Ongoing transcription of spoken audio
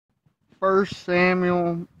First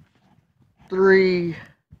Samuel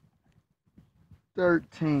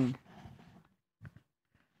 3:13.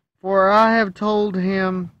 For I have told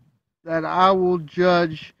him that I will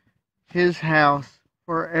judge his house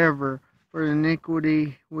forever for the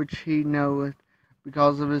iniquity which he knoweth,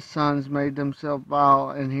 because of his sons made themselves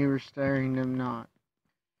vile, and he restrained them not.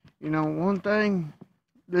 You know, one thing,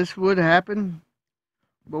 this would happen,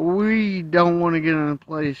 but we don't want to get in a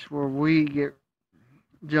place where we get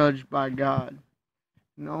judged by God.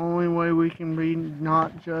 And the only way we can be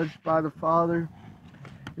not judged by the Father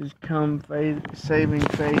is come saving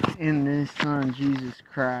faith in His Son, Jesus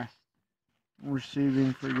Christ,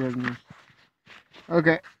 receiving forgiveness.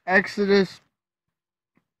 Okay, Exodus,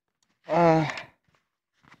 not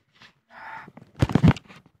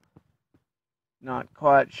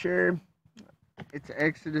quite sure. It's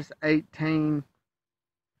Exodus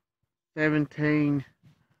 18:17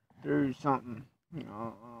 through something.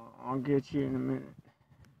 I'll get you in a minute.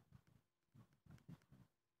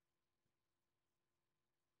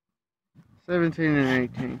 17 and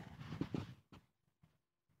 18.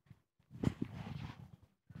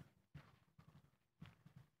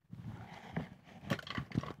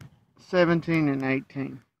 17 and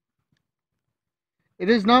 18. It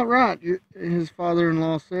is not right, his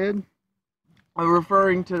father-in-law said,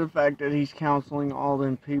 referring to the fact that he's counseling all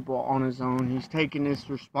them people on his own. He's taking this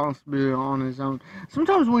responsibility on his own.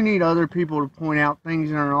 Sometimes we need other people to point out things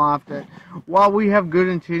in our life that, while we have good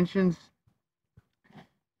intentions,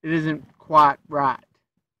 it isn't quite right.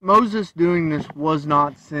 Moses doing this was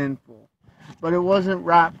not sinful, but it wasn't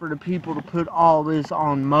right for the people to put all this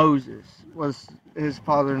on Moses, was his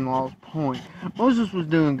father-in-law's point. Moses was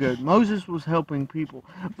doing good. Moses was helping people,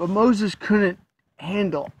 but Moses couldn't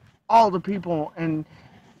handle all the people, and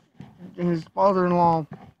his father-in-law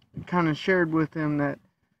kind of shared with him that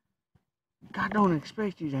God don't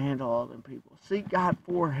expect you to handle all them people. Seek God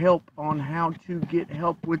for help on how to get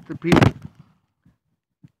help with the people.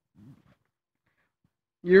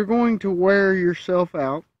 You're going to wear yourself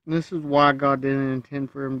out. This is why God didn't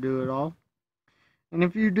intend for him to do it all. And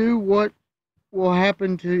if you do, what will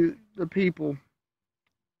happen to the people?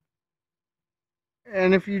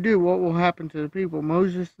 And if you do, what will happen to the people?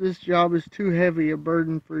 Moses, this job is too heavy a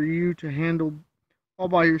burden for you to handle all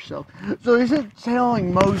by yourself. So he's not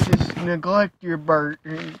telling Moses, neglect your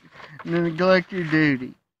burden, neglect your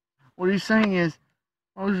duty. What he's saying is,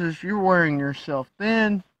 Moses, you're wearing yourself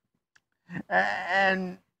thin,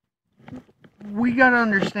 and we got to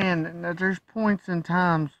understand that there's points and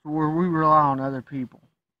times where we rely on other people.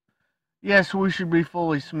 Yes, we should be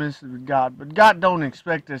fully submissive to God, but God don't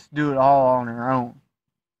expect us to do it all on our own.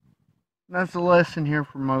 That's the lesson here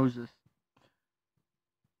for Moses.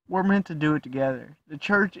 We're meant to do it together. The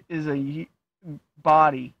church is a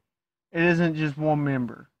body. It isn't just one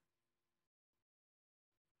member.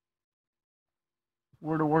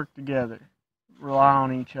 We're to work together, rely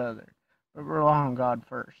on each other, but rely on God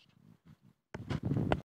first.